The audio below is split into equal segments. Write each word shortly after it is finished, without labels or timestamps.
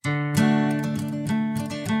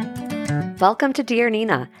Welcome to Dear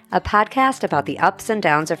Nina, a podcast about the ups and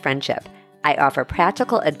downs of friendship. I offer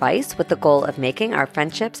practical advice with the goal of making our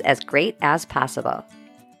friendships as great as possible.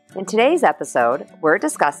 In today's episode, we're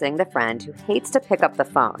discussing the friend who hates to pick up the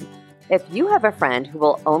phone. If you have a friend who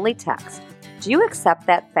will only text, do you accept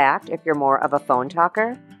that fact if you're more of a phone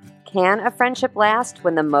talker? Can a friendship last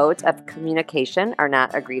when the modes of communication are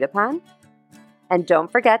not agreed upon? And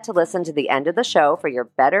don't forget to listen to the end of the show for your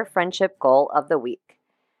better friendship goal of the week.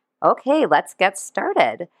 Okay, let's get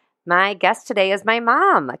started. My guest today is my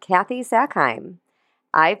mom, Kathy Sackheim.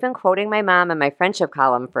 I've been quoting my mom in my friendship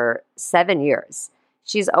column for 7 years.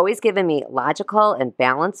 She's always given me logical and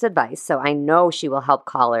balanced advice, so I know she will help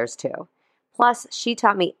callers too. Plus, she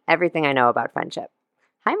taught me everything I know about friendship.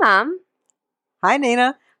 Hi, Mom. Hi,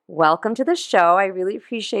 Nina. Welcome to the show. I really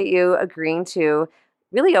appreciate you agreeing to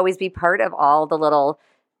really always be part of all the little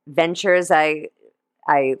ventures I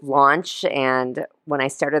launch. And when I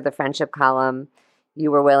started the friendship column,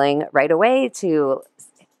 you were willing right away to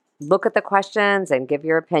look at the questions and give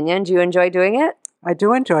your opinion. Do you enjoy doing it? I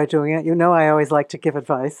do enjoy doing it. You know I always like to give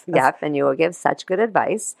advice. Yep, and you will give such good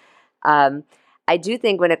advice. I do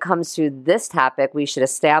think when it comes to this topic, we should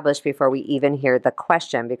establish before we even hear the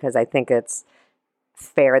question, because I think it's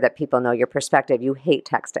fair that people know your perspective. You hate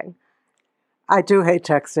texting. I do hate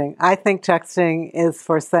texting. I think texting is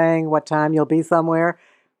for saying what time you'll be somewhere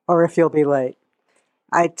or if you'll be late.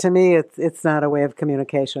 To me, it's not a way of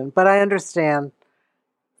communication. But I understand,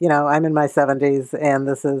 I'm in my 70s and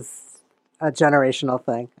this is a generational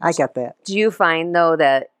thing. I get that. Do you find, though,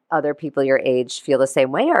 that other people your age feel the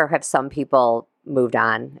same way, or have some people moved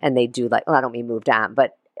on and they do I don't mean moved on,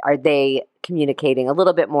 but are they communicating a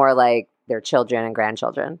little bit more like their children and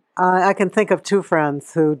grandchildren? I can think of 2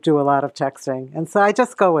 friends who do a lot of texting. And so I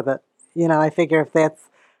just go with it. I figure if that's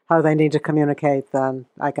how they need to communicate, then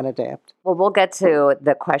I can adapt. Well, we'll get to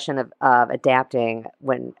the question of adapting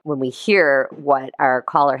when we hear what our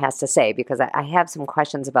caller has to say, because I have some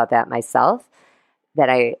questions about that myself that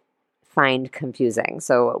I find confusing.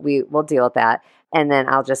 So we'll deal with that. And then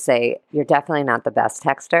I'll just say, you're definitely not the best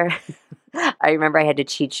texter. I remember I had to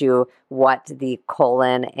teach you what the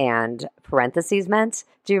colon and parentheses meant.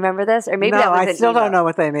 Do you remember this? Or maybe that was I still don't know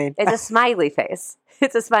what they mean. It's a smiley face.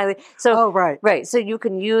 It's a smiley. So, right. Right. So you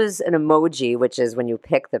can use an emoji, which is when you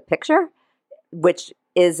pick the picture, which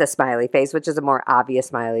is a smiley face, which is a more obvious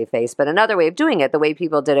smiley face. But another way of doing it, the way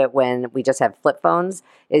people did it when we just have flip phones,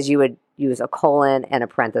 is you would use a colon and a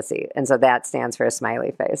parenthesis. And so that stands for a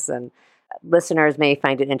smiley face. And listeners may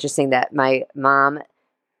find it interesting that my mom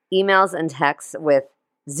emails and texts with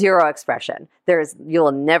zero expression. You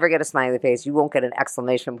will never get a smiley face. You won't get an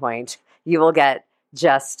exclamation point. You will get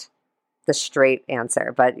just the straight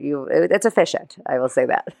answer. But it's efficient. I will say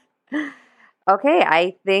that. Okay,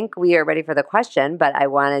 I think we are ready for the question, but I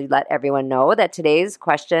want to let everyone know that today's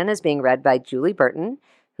question is being read by Julie Burton,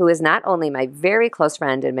 who is not only my very close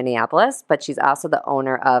friend in Minneapolis, but she's also the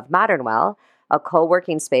owner of Modernwell, a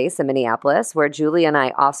co-working space in Minneapolis where Julie and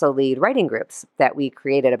I also lead writing groups that we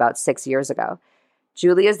created about 6 years ago.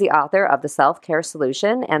 Julie is the author of The Self-Care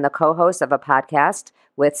Solution and the co-host of a podcast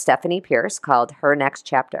with Stephanie Pierce called Her Next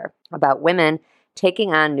Chapter, about women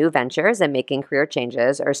taking on new ventures and making career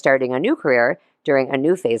changes or starting a new career during a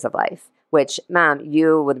new phase of life, which, Mom,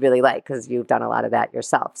 you would really like because you've done a lot of that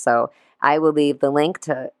yourself. So I will leave the link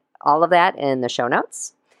to all of that in the show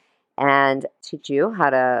notes and teach you how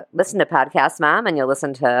to listen to podcasts, Mom, and you'll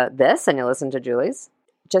listen to this and you'll listen to Julie's.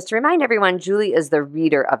 Just to remind everyone, Julie is the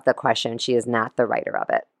reader of the question. She is not the writer of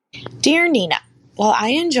it. Dear Nina, while I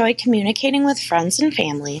enjoy communicating with friends and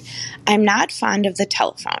family, I'm not fond of the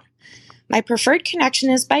telephone. My preferred connection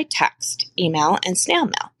is by text, email, and snail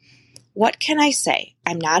mail. What can I say?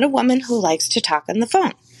 I'm not a woman who likes to talk on the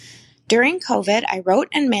phone. During COVID, I wrote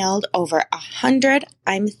and mailed over 100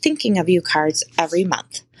 I'm thinking of you cards every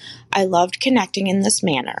month. I loved connecting in this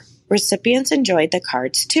manner. Recipients enjoyed the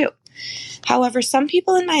cards too. However, some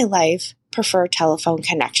people in my life prefer telephone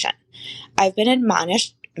connection. I've been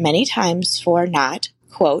admonished many times for not,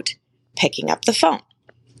 quote, picking up the phone.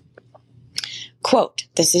 Quote,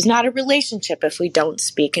 this is not a relationship if we don't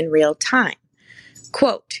speak in real time.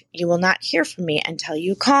 Quote, you will not hear from me until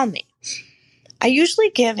you call me. I usually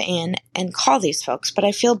give in and call these folks, but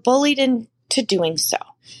I feel bullied into doing so.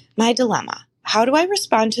 My dilemma, how do I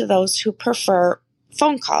respond to those who prefer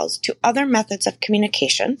phone calls to other methods of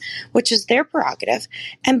communication, which is their prerogative,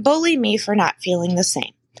 and bully me for not feeling the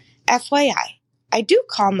same? FYI, I do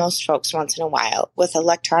call most folks once in a while with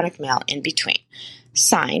electronic mail in between.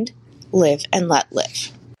 Signed, Live and Let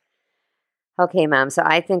Live. Okay, Mom. So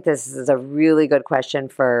I think this is a really good question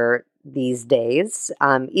for these days,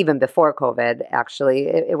 even before COVID, actually,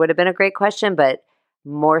 it would have been a great question, but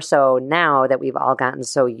more so now that we've all gotten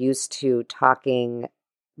so used to talking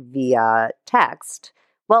via text.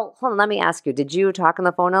 Well, hold on, let me ask you, did you talk on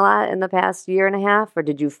the phone a lot in the past year and a half, or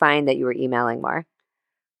did you find that you were emailing more?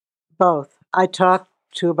 Both. I talk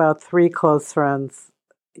to about 3 close friends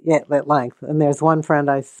at length, and there's one friend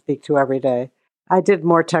I speak to every day. I did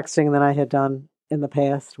more texting than I had done in the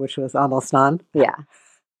past, which was almost none. Yeah.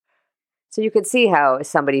 So you could see how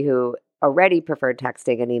somebody who already preferred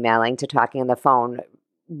texting and emailing to talking on the phone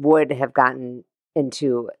would have gotten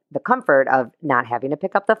into the comfort of not having to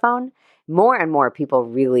pick up the phone. More and more people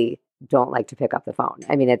really don't like to pick up the phone.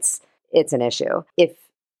 I mean, it's an issue. If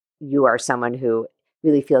you are someone who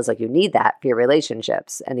really feels like you need that for your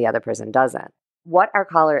relationships and the other person doesn't. What our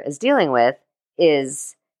caller is dealing with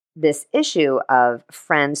is this issue of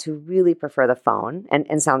friends who really prefer the phone,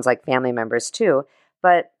 and sounds like family members too,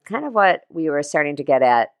 but kind of what we were starting to get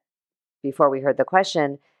at before we heard the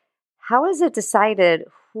question, how is it decided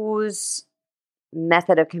whose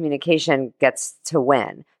method of communication gets to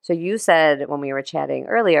win? So you said when we were chatting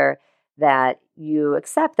earlier that you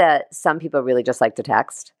accept that some people really just like to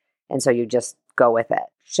text, and so you just go with it.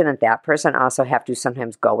 Shouldn't that person also have to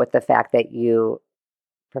sometimes go with the fact that you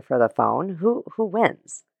prefer the phone? Who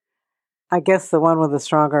wins? I guess the one with the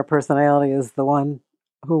stronger personality is the one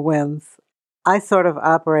who wins. I sort of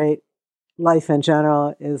operate life in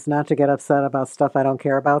general is not to get upset about stuff I don't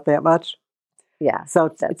care about that much. Yeah.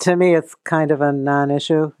 So to me, it's kind of a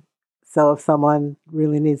non-issue. So if someone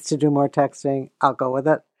really needs to do more texting, I'll go with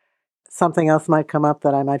it. Something else might come up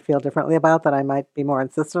that I might feel differently about, that I might be more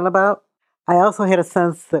insistent about. I also had a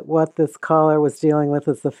sense that what this caller was dealing with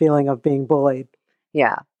is the feeling of being bullied.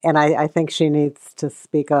 Yeah. And I think she needs to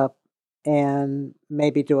speak up and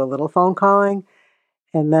maybe do a little phone calling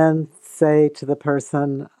and then say to the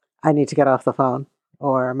person, I need to get off the phone,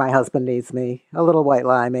 or my husband needs me. A little white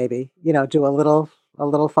lie, maybe. Do a little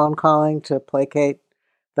phone calling to placate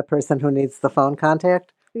the person who needs the phone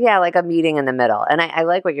contact. Yeah, like a meeting in the middle. And I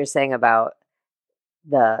like what you're saying about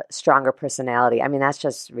the stronger personality. I mean, that's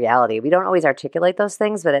just reality. We don't always articulate those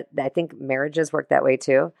things, but I think marriages work that way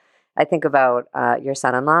too. I think about your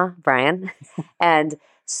son-in-law, Brian, and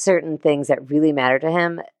certain things that really matter to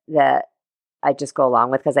him that I just go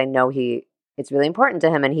along with because I know it's really important to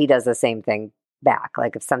him, and he does the same thing back.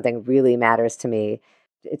 Like if something really matters to me,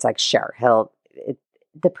 it's like, sure,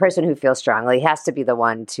 the person who feels strongly has to be the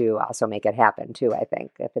one to also make it happen too, I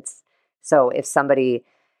think. If somebody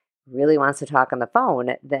really wants to talk on the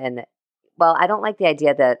phone, then, well, I don't like the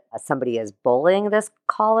idea that somebody is bullying this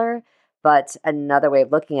caller, but another way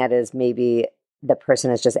of looking at it is maybe the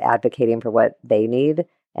person is just advocating for what they need,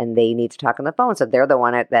 and they need to talk on the phone. So they're the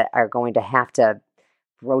one that are going to have to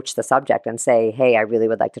broach the subject and say, hey, I really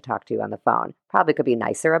would like to talk to you on the phone. Probably could be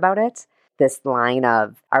nicer about it. This line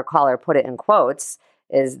of our caller put it in quotes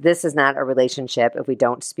is, this is not a relationship if we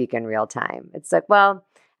don't speak in real time. It's like, well,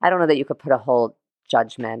 I don't know that you could put a whole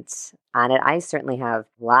judgment on it. I certainly have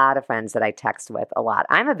a lot of friends that I text with a lot.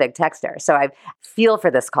 I'm a big texter, so I feel for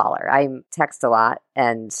this caller. I text a lot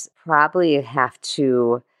and probably have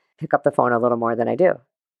to pick up the phone a little more than I do.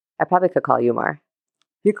 I probably could call you more.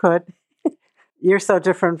 You could. You're so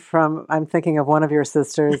different from, I'm thinking of one of your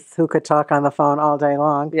sisters who could talk on the phone all day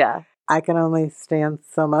long. Yeah. I can only stand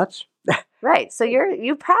so much. Right. So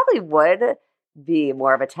you probably would be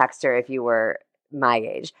more of a texter if you were my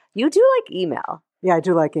age. You do like email. Yeah, I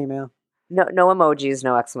do like email. No emojis,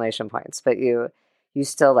 no exclamation points, but you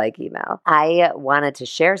still like email. I wanted to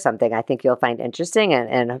share something I think you'll find interesting,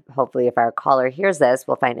 and hopefully if our caller hears this,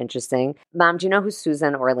 we'll find interesting. Mom, do you know who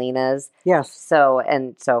Susan Orlean is? Yes. So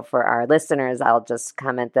for our listeners, I'll just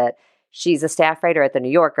comment that she's a staff writer at The New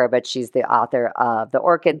Yorker, but she's the author of The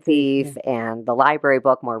Orchid Thief and The Library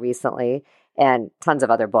Book more recently, and tons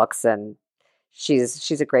of other books, and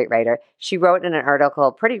she's a great writer. She wrote in an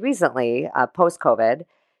article pretty recently, post-COVID,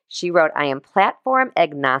 she wrote, I am platform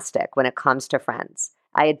agnostic when it comes to friends.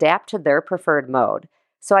 I adapt to their preferred mode.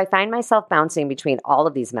 So I find myself bouncing between all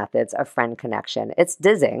of these methods of friend connection. It's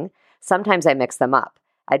dizzying. Sometimes I mix them up.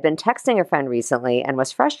 I'd been texting a friend recently and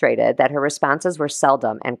was frustrated that her responses were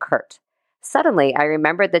seldom and curt. Suddenly, I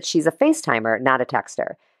remembered that she's a FaceTimer, not a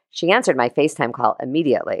texter. She answered my FaceTime call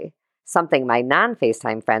immediately, something my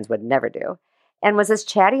non-FaceTime friends would never do, and was as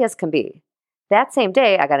chatty as can be. That same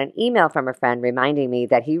day, I got an email from a friend reminding me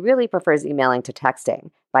that he really prefers emailing to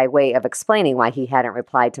texting, by way of explaining why he hadn't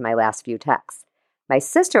replied to my last few texts. My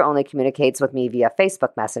sister only communicates with me via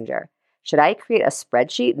Facebook Messenger. Should I create a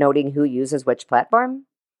spreadsheet noting who uses which platform?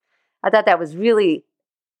 I thought that was really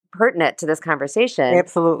pertinent to this conversation.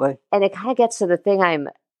 Absolutely. And it kind of gets to the thing I'm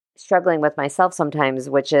struggling with myself sometimes,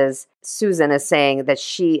 which is Susan is saying that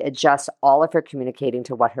she adjusts all of her communicating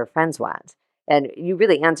to what her friends want. And you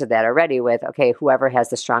really answered that already with, okay, whoever has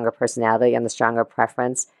the stronger personality and the stronger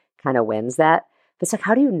preference kind of wins that. But it's like,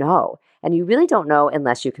 how do you know? And you really don't know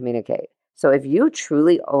unless you communicate. So if you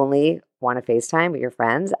truly only want to FaceTime with your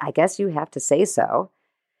friends, I guess you have to say so.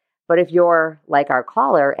 But if you're like our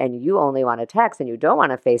caller and you only want to text and you don't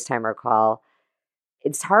want to FaceTime or call,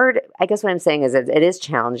 it's hard. I guess what I'm saying is it is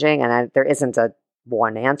challenging, and there isn't a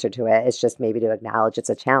one answer to it. It's just maybe to acknowledge it's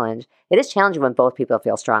a challenge. It is challenging when both people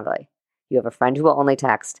feel strongly. You have a friend who will only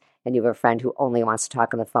text, and you have a friend who only wants to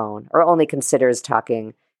talk on the phone or only considers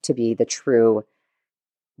talking to be the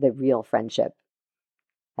real friendship.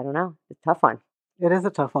 I don't know. It's a tough one. It is a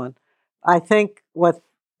tough one. I think what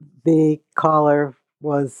the caller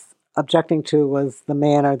was objecting to was the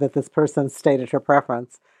manner that this person stated her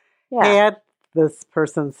preference. Yeah. Had this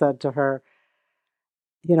person said to her,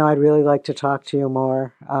 I'd really like to talk to you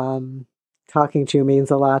more. Talking to you means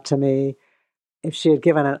a lot to me. If she had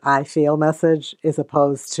given an I feel message as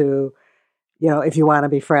opposed to, if you want to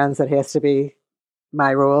be friends, it has to be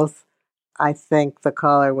my rules, I think the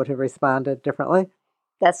caller would have responded differently.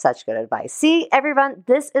 That's such good advice. See, everyone,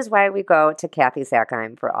 this is why we go to Kathy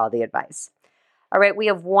Sackheim for all the advice. All right, we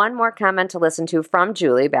have one more comment to listen to from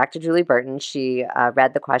Julie. Back to Julie Burton. She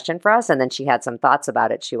read the question for us, and then she had some thoughts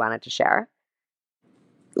about it she wanted to share.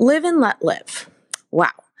 Live and let live.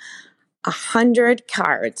 Wow. 100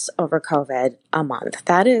 cards over COVID a month.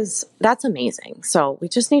 That's amazing. So we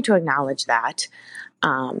just need to acknowledge that.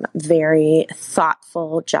 Very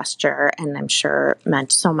thoughtful gesture, and I'm sure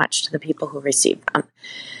meant so much to the people who received them.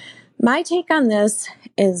 My take on this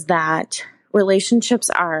is that relationships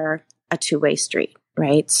are a two-way street,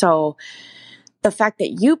 right? So the fact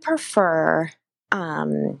that you prefer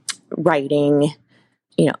writing,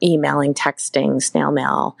 emailing, texting, snail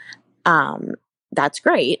mail, that's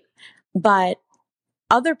great. But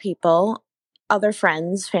other people, other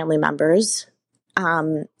friends, family members,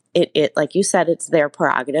 it like you said, it's their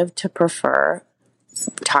prerogative to prefer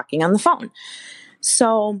talking on the phone.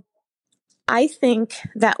 So I think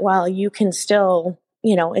that while you can still,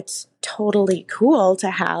 it's totally cool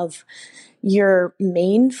to have your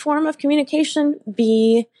main form of communication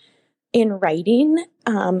be in writing,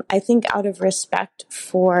 I think out of respect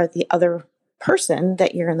for the other person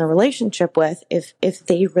that you're in the relationship with, if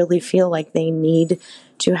they really feel like they need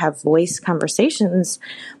to have voice conversations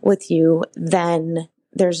with you, then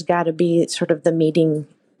there's got to be sort of the meeting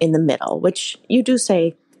in the middle, which you do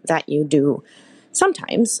say that you do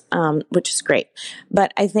sometimes, which is great.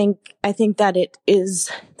 But I think that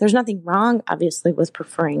there's nothing wrong, obviously, with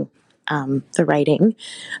preferring the writing,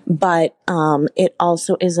 but it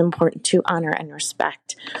also is important to honor and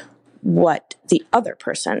respect what the other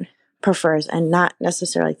person prefers and not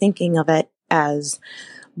necessarily thinking of it as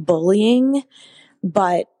bullying,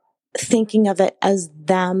 but thinking of it as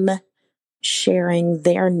them sharing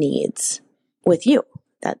their needs with you,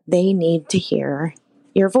 that they need to hear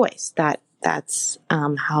your voice, that's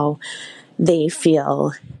how they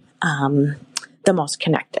feel the most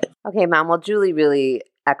connected. Okay, Mom. Well, Julie really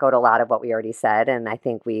echoed a lot of what we already said, and I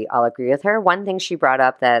think we all agree with her. One thing she brought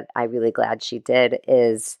up that I'm really glad she did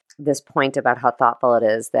is this point about how thoughtful it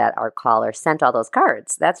is that our caller sent all those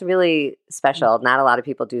cards. That's really special. Not a lot of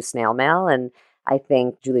people do snail mail, and I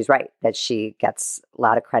think Julie's right that she gets a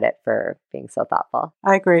lot of credit for being so thoughtful.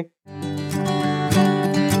 I agree.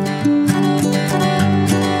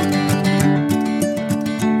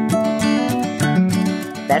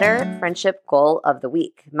 Better friendship goal of the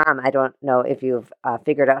week. Mom, I don't know if you've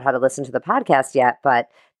figured out how to listen to the podcast yet, but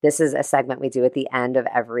this is a segment we do at the end of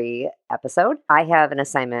every episode. I have an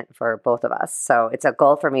assignment for both of us. So it's a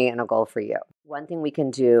goal for me and a goal for you. One thing we can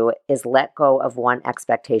do is let go of one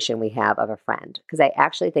expectation we have of a friend. Because I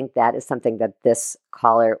actually think that is something that this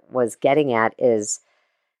caller was getting at is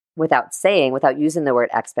without using the word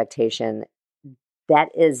expectation, that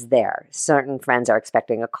is there. Certain friends are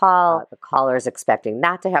expecting a call. The caller is expecting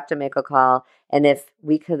not to have to make a call. And if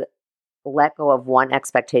we could let go of one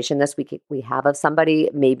expectation this week we have of somebody,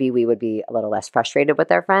 maybe we would be a little less frustrated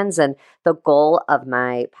with our friends. And the goal of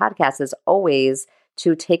my podcast is always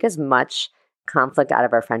to take as much conflict out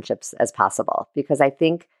of our friendships as possible, because I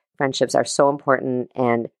think friendships are so important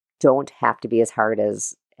and don't have to be as hard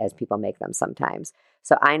as people make them sometimes.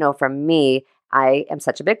 So I know for me, I am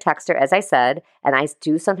such a big texter, as I said, and I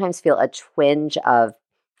do sometimes feel a twinge of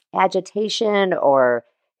agitation or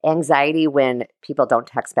anxiety when people don't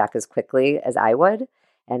text back as quickly as I would.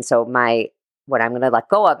 And so what I'm going to let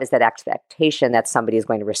go of is that expectation that somebody is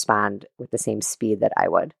going to respond with the same speed that I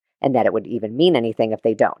would. and that it would even mean anything if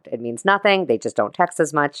they don't. It means nothing. They just don't text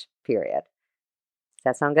as much, period. Does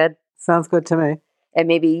that sound good? Sounds good to me. And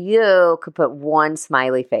maybe you could put one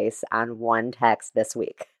smiley face on one text this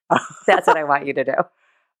week. That's what I want you to do.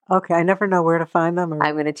 Okay. I never know where to find them.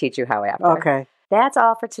 I'm going to teach you how after. Okay. That's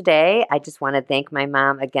all for today. I just want to thank my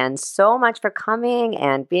mom again so much for coming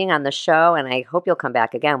and being on the show. And I hope you'll come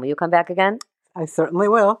back again. Will you come back again? I certainly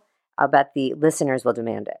will. I'll bet the listeners will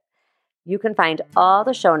demand it. You can find all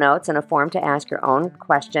the show notes and a form to ask your own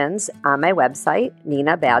questions on my website,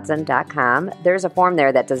 ninabadzin.com. There's a form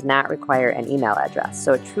there that does not require an email address,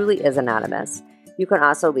 so it truly is anonymous. You can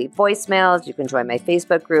also leave voicemails. You can join my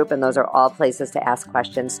Facebook group, and those are all places to ask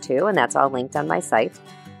questions too, and that's all linked on my site.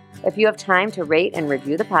 If you have time to rate and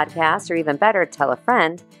review the podcast, or even better, tell a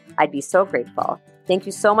friend, I'd be so grateful. Thank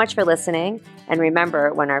you so much for listening. And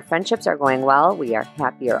remember, when our friendships are going well, we are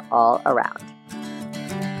happier all around.